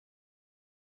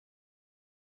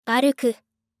歩く、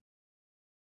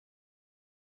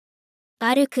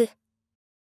歩く。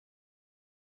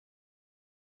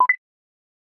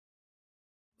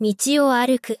道を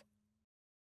歩く、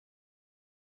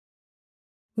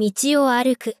道を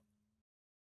歩く。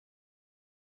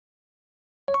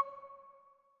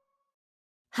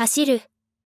走る、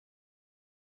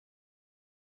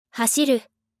走る。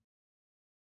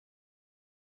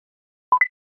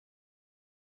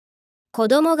子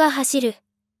供が走る、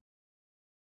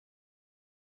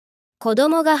子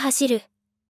供が走る。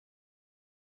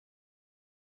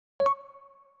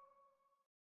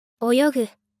泳ぐ、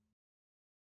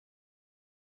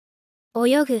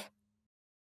泳ぐ。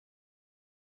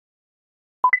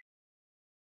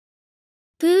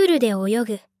プールで泳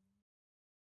ぐ、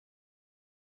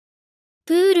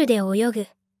プールで泳ぐ。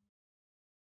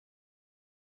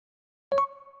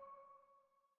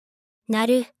鳴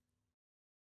る、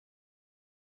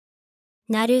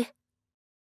鳴る。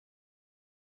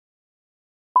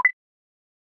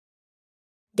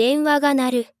電話が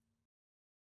鳴る、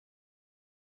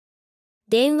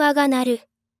電話が鳴る。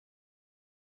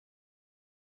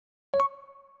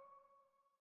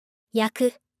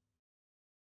焼く、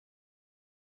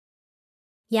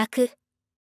焼く。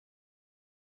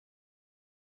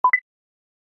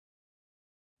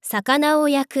魚を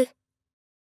焼く、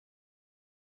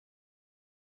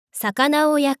魚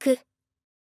を焼く。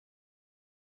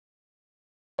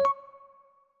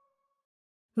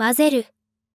混ぜる、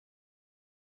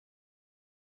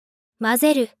混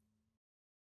ぜる。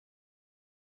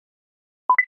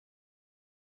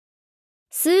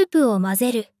スープを混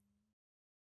ぜる、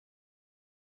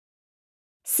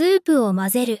スープを混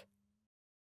ぜる。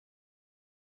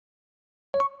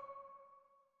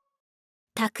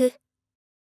炊く、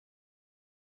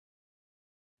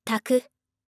炊く。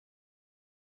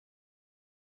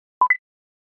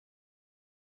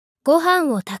ご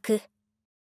飯を炊く、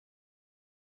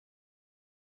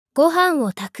ご飯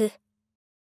を炊く。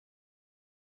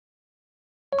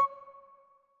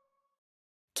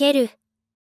蹴る、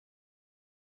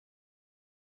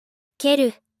蹴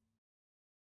る。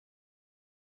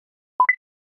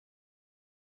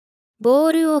ボ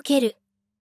ールを蹴る、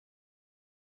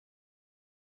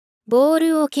ボー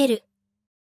ルを蹴る。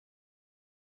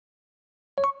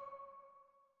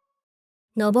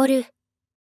登る、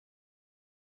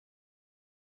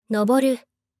登る。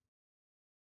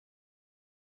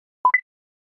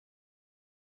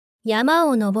山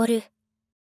を登る、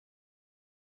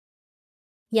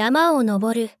山を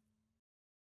登る。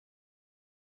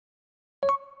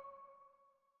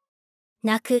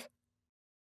泣く、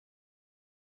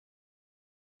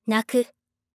泣く。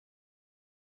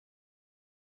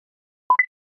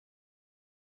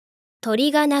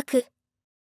鳥が鳴く、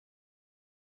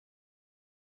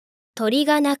鳥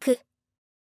が鳴く。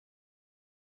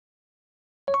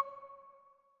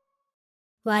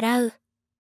笑う、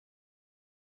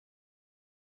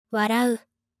笑う。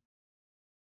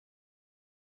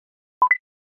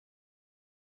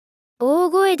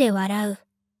大声で笑う、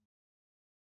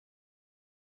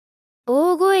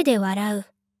大声で笑う。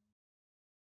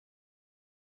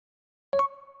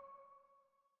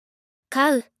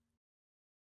飼う、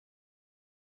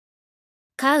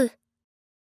飼う。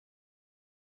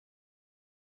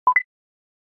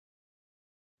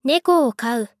猫を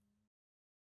飼う、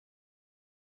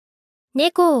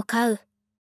猫を飼う。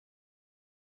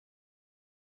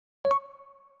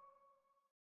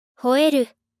吠える、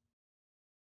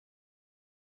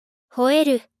吠え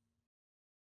る。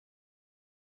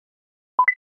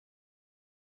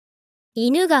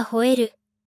犬が吠える、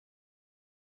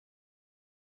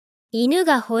犬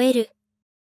が吠える。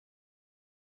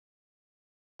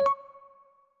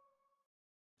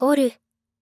折る、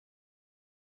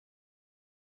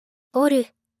折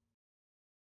る。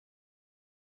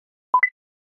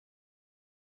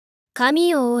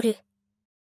髪を折る、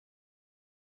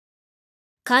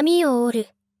髪を折る。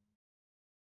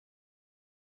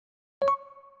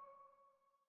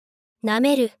舐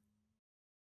める、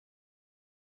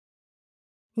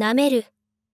舐める。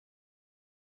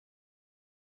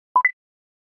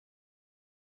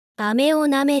飴を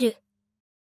舐める、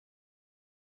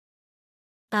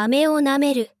飴を舐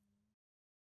める。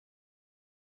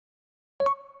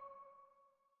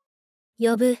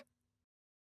呼ぶ、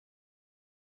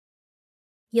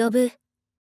呼ぶ。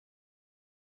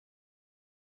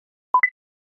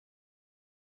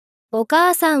お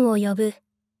母さんを呼ぶ、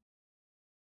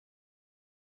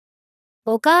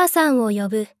お母さんを呼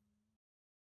ぶ。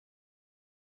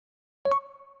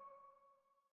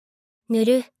塗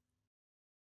る、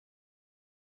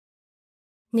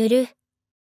塗る。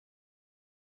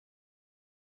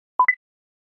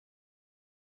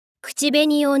口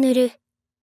紅を塗る。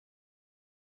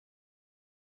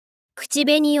口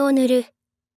紅を塗る。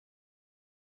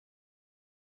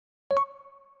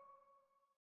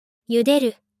茹で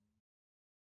る。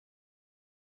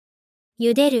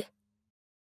茹でる。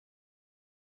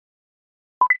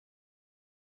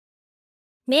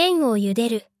麺を茹で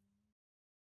る。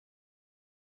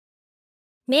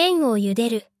麺を茹で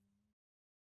る。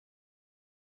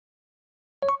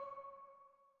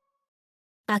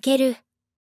開ける。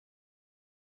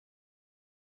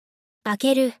開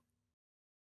ける。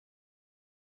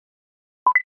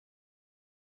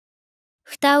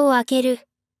蓋を開ける。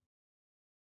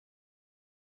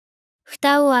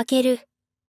蓋を開ける。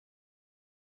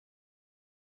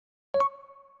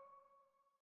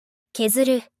削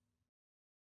る。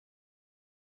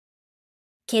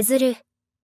削る。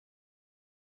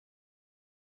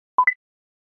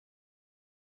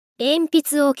鉛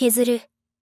筆を削る。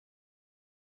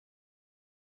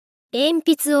鉛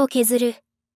筆を削る。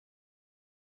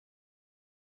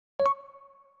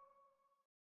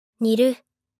煮る。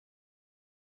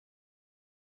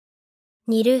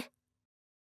煮る。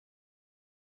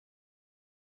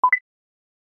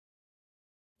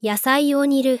野菜を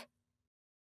煮る。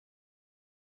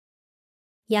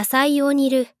野菜を煮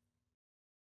る。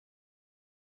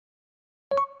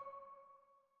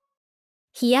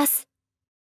冷やす。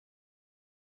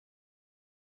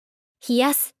冷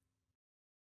やす。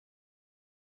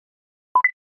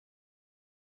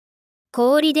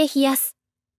氷で冷やす。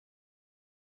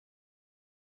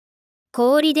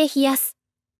氷で冷やす。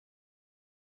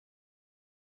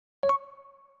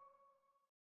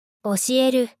教え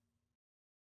る。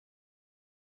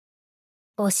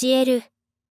教える。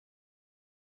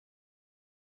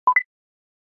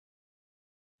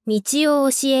道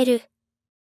を教える。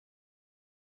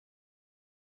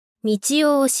道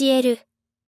を教える。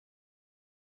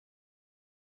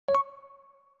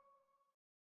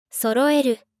揃え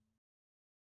る。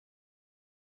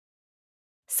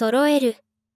揃える。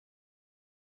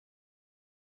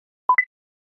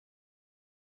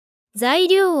材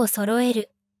料を揃える。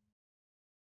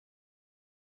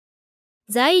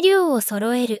材料を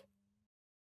揃える。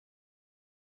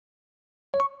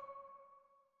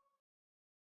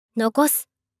残す。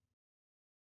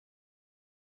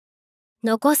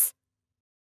残す。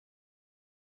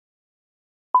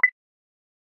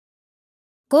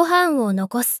ご飯を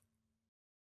残す。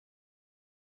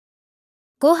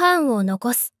ご飯を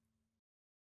残す。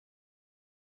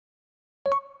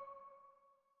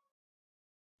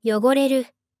汚れる。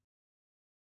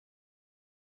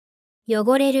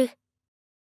汚れる。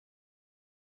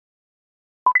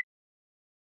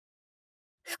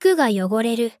服が汚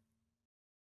れる。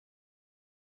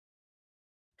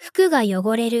服が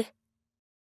汚れる。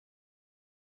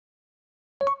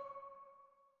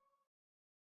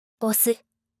押す。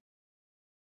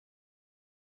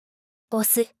押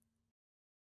す。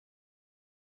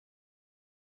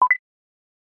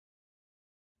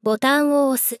ボタンを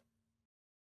押す。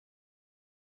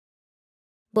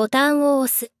ボタンを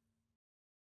押す。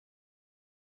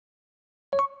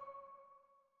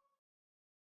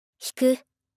引く。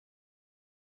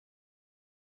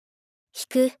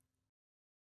引く。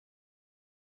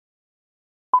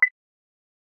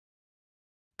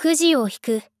くじを引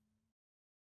く。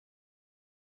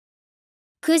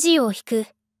くじを引く。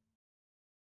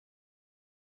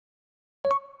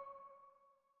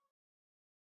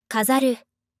飾る。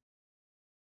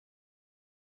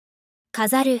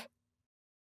飾る。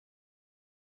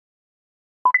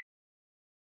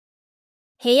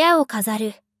部屋を飾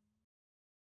る。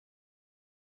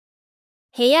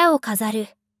部屋を飾る。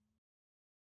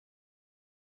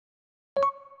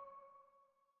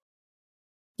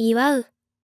祝う。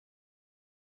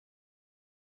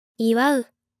祝う。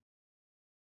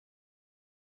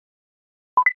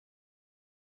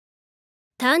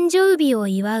誕生日を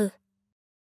祝う。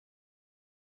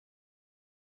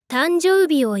誕生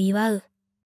日を祝う。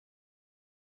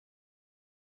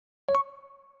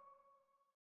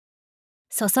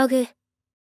注ぐ。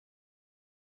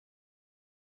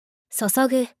注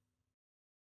ぐ。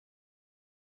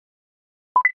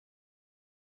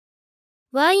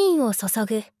ワインを注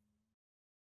ぐ。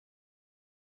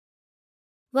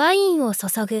ワインを注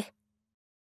ぐ。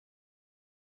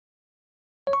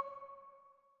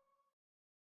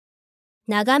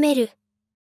眺める。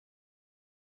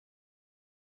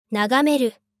眺め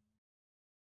る。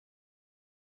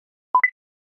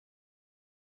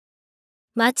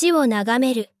街を眺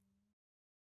める。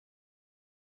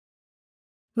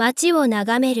街を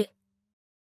眺める。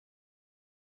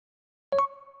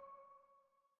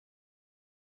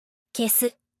消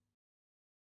す。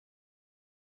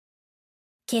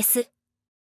消す。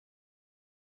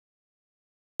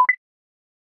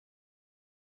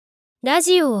ラ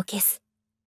ジオを消す。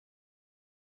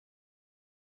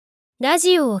ラ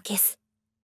ジオを消す。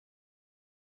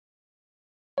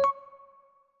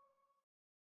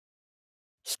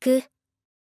弾く。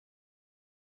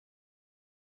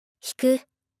弾く。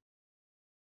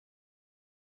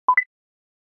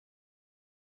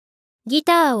ギ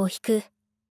ターを弾く。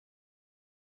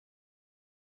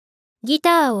ギタ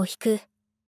ーを弾く。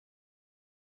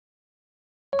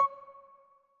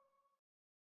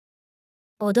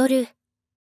踊る。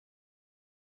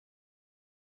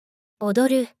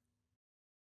踊る。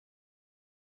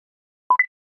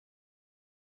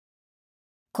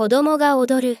子供が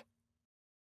踊る。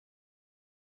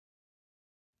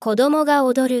子供が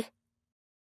踊る。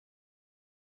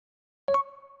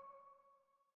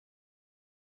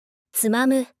つま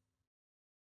む。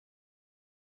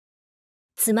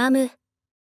つまむ。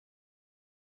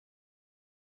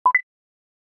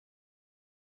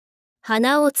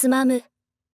鼻をつまむ。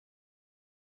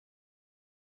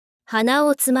鼻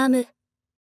をつまむ。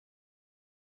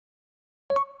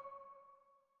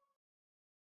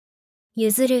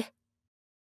譲る。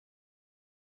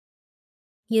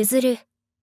譲る。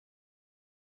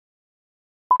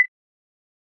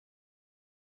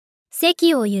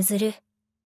席を譲る。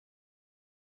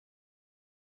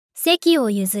席を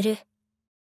譲る。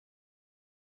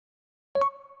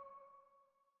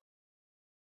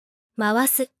回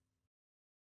す。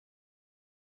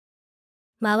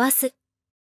回す。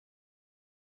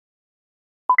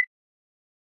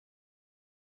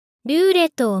ルーレッ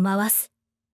トを回す。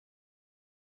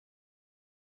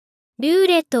ルー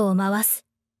レットを回す。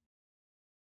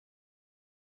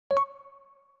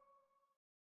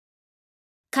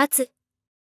勝つ。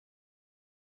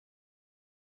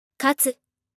勝つ。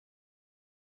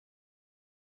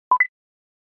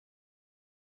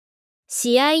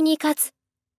試合に勝つ。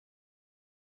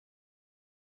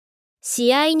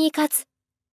試合に勝つ。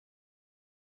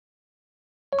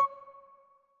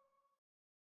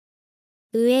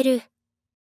植える。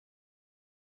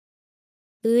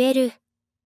植える。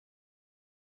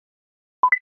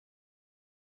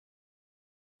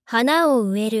花を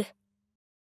植える。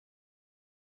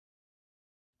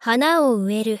花を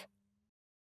植える。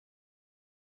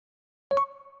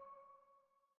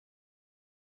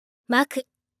まく。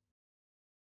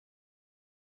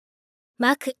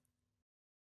まく。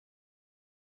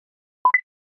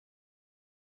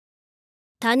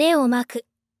種をまく。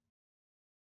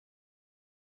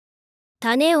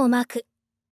種をまく。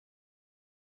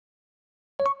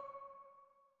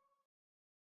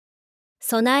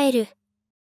備える。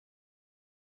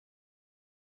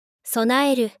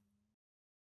備える。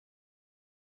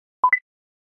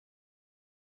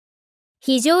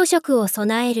非常食を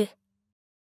備える。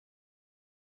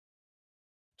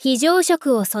非常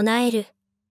食を備える。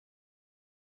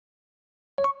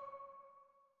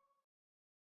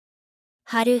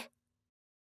貼る。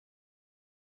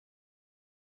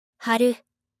貼る。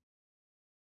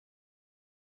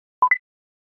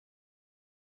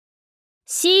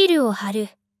シールを貼る。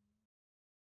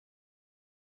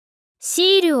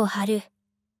シールを貼る。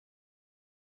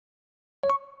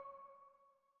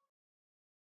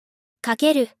か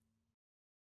ける。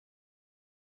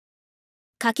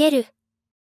かける。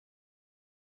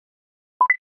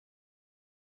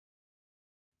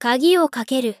鍵をか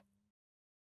ける。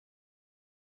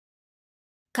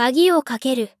鍵をか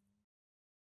ける。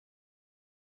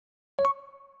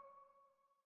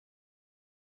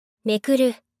めく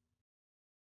る。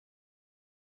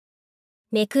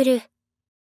めくる。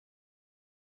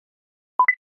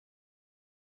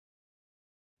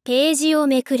ページを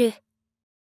めくる。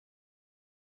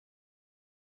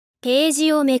ペー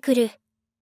ジをめくる。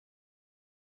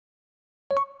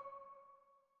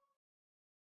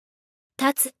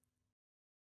立つ。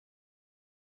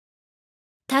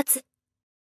立つ。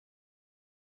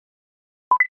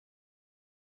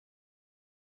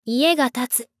家が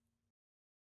立つ。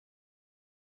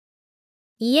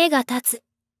家が立つ。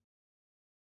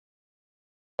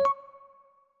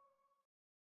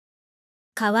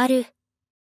変わる。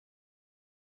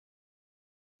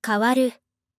変わる。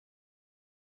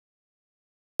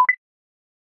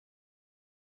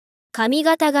髪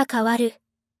型が変わる。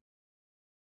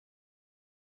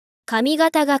髪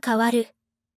型が変わる。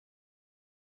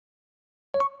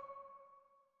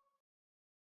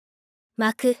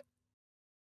巻く。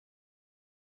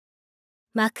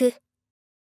巻く。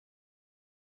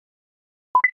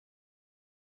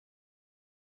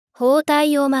包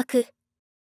帯を巻く。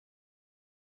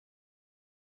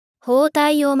包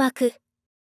帯を巻く。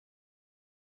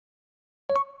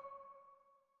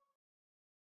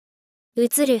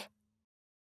映る、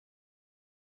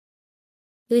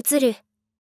映る。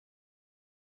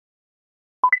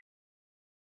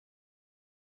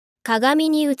鏡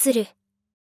に映る、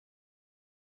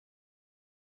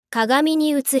鏡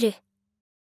に映る。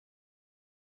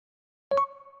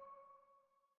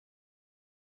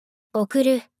送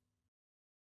る、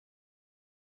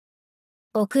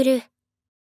送る。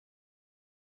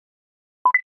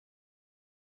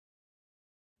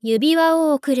指輪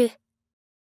を送る、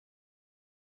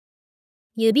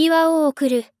指輪を送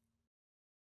る。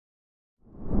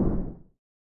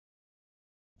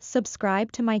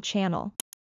Subscribe to my channel.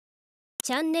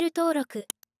 チャンネル登録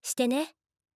してね。